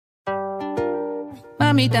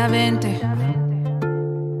Mamita, vente.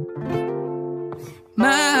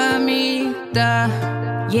 Mamita,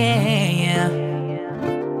 yeah.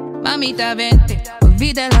 Mamita, vente.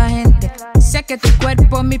 Olvida la gente. Sé que tu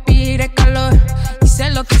cuerpo me pide calor y sé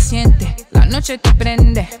lo que siente. La noche te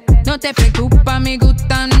prende. No te preocupa, me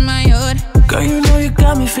gustan mayor. Girl, you know you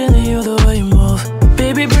got me feeling you the way you move.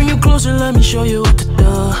 Baby, bring you closer, let me show you what to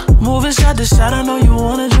do. Moving side to side, I know you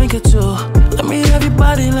wanna drink it too. Let me have your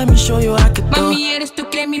body, let me show you I can do. Mami, eres tú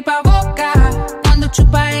que mi pa' boca. Cuando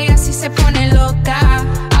chupa ella sí se pone loca.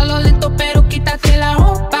 A lo lento pero quítate la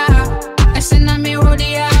ropa. Escena mejor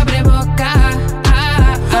y abre boca.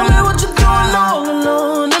 Tell me what you're doing all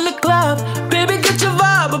alone in the club. Baby, get your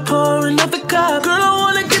vibe pouring out the cup. Girl, I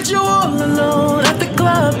wanna get you all alone at the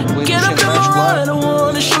club. Get up in my ride, I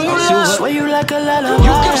wanna show you love. Sway you like a lullaby.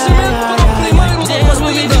 Dance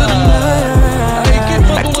with me through the night.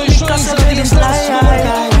 Back to me, cause I feel it's like.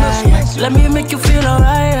 Let me make you feel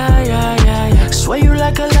alright. Sway you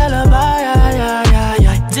like a lullaby.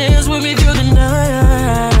 Dance with me through the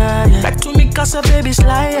night. Back to me, cause I baby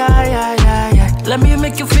slide. Let me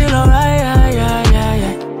make you feel alright.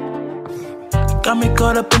 Got me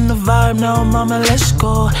caught up in the vibe, now mama, let's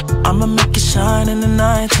go. I'ma make you shine in the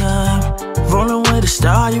nighttime. Rolling with a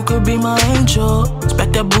star, you could be my angel.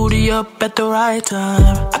 Back that booty up at the right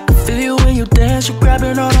time. I can feel you when you dance, you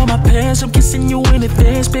grabbing all on my pants. I'm kissing you in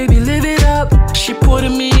advance, baby, live it up. She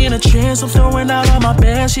putting me in a trance, I'm throwing out all my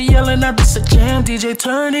bands. She yelling out, this a jam, DJ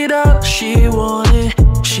turn it up. She want it,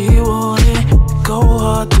 go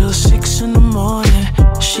hard till 6 in the morning.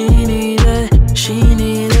 She need it,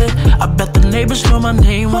 I bet the neighbors know my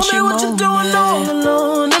name when she moan. What you doing all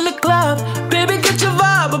alone in the club? Baby, get your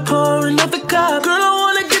vibe pouring out the cup. Girl, I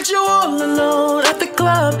wanna get you all alone at the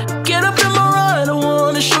club. Get up in my ride, I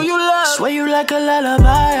wanna show you love. Sway you like a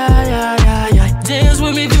lullaby. Dance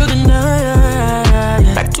with me through the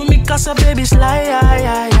night. Back to me, cause baby slide.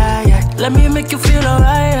 Let me make you feel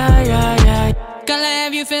alright. Gonna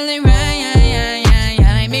have you feeling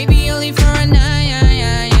right. Maybe only for a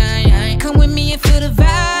night. Come with me and feel the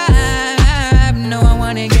vibe. No, I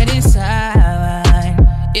wanna get inside.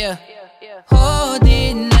 Yeah. Hold it.